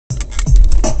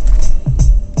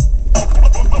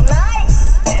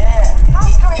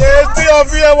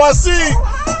Drv Nyc.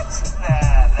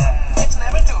 It's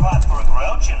never too hot for a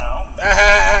grouch, you know.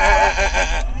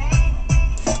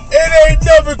 It ain't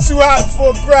never too hot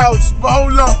for a grouch. But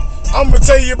hold up, I'ma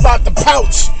tell you about the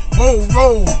pouch. Whoa,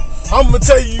 whoa. I'ma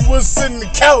tell you what's in the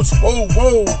couch. Whoa,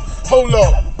 whoa. Hold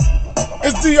up.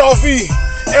 It's Drv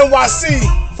Nyc.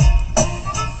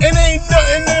 It ain't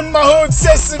nothing in my hood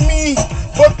Sesame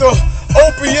but the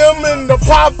opium and the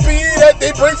poppy that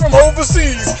they bring from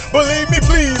overseas. Believe me,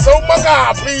 please. Oh my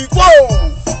God, please. Whoa.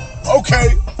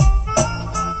 Okay.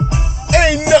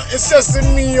 Ain't nothing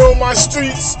Sesame on my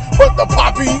streets but the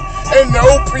poppy and the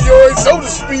opioids, so to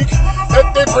speak,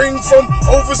 that they bring from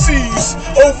overseas.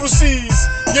 Overseas,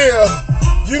 yeah.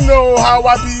 You know how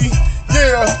I be.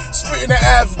 Yeah, spitting the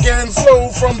Afghan flow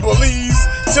from Belize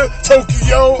to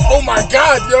Tokyo. Oh my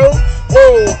God, yo.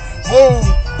 Whoa, whoa,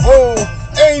 whoa.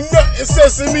 Ain't nothing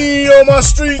Sesame on my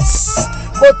streets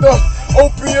but the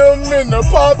opium and the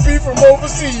poppy from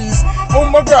overseas. Oh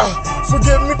my God,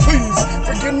 forgive me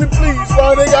please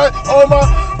why they got all my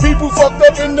people fucked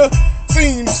up in the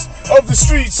seams of the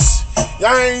streets.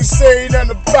 Y'all ain't say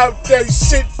nothing about that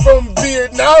shit from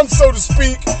Vietnam, so to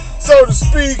speak.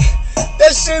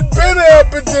 That shit been an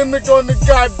epidemic on the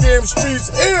goddamn streets.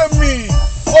 Hear me.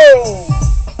 Whoa.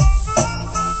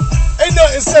 Ain't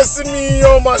nothing Sesame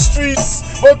on my streets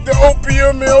but the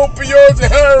opium and opioids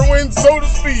and heroin, so to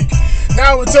speak.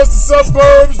 Now it's just the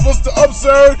suburbs, what's the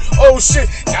absurd? Oh shit,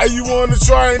 now you wanna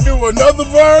try and do another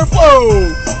verb?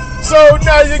 Whoa. So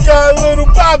now you got little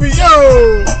Bobby,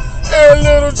 yo, and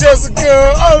little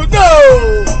Jessica, oh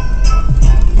no.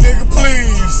 Nigga,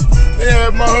 please. They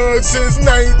had my hood since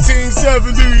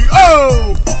 1970,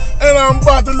 oh. And I'm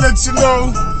about to let you know,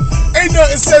 ain't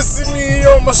nothing Sesame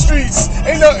on my streets.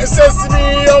 Ain't nothing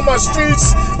Sesame on my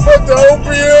streets but the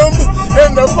opium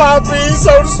and the poppy,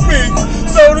 so to speak.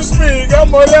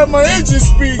 I'ma let my engine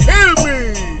speak. Hear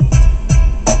me.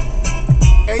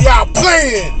 And y'all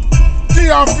playing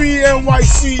Drv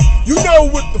Nyc. You know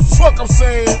what the fuck I'm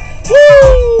saying.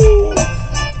 Woo!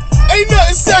 Ain't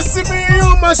nothing Sesame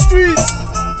on my streets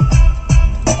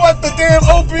but the damn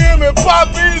opium and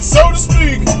poppy, so to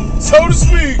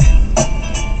speak.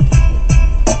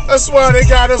 That's why they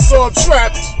got us all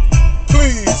trapped.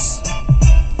 Please.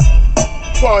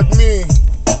 Pardon me.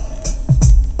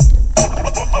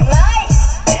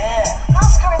 Nice. Yeah.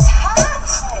 Oscar, it's hot.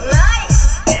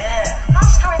 Nice. Yeah.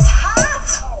 Oscar, it's hot.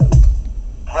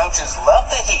 Roaches love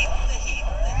the heat.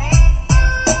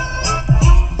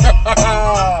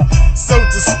 So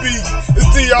to speak, it's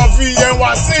Drv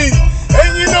Nyc.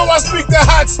 And you know I speak the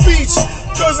hot speech,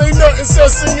 cause ain't nothing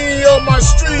Sesame on my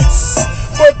streets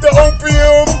but the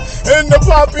opium and the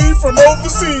poppy from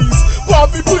overseas.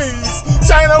 Poppy, please.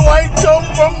 China white come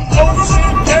from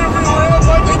overseas everywhere,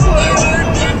 but they putting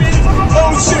it in these.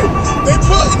 Oh shit, they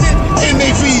putting it in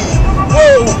their feed.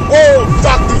 Whoa, whoa,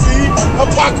 Dr. V,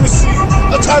 hypocrisy,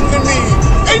 autonomy.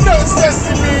 Ain't nothing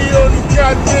Sesame on these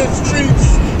goddamn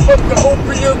streets but the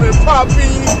opium and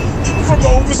poppy from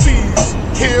overseas.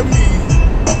 Hear me,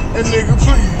 and nigga,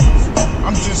 please.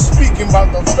 I'm just speaking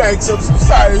about the facts of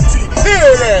society.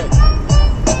 Hear that?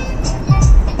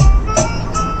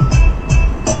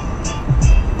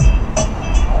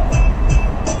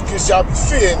 Y'all be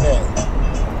fearing that.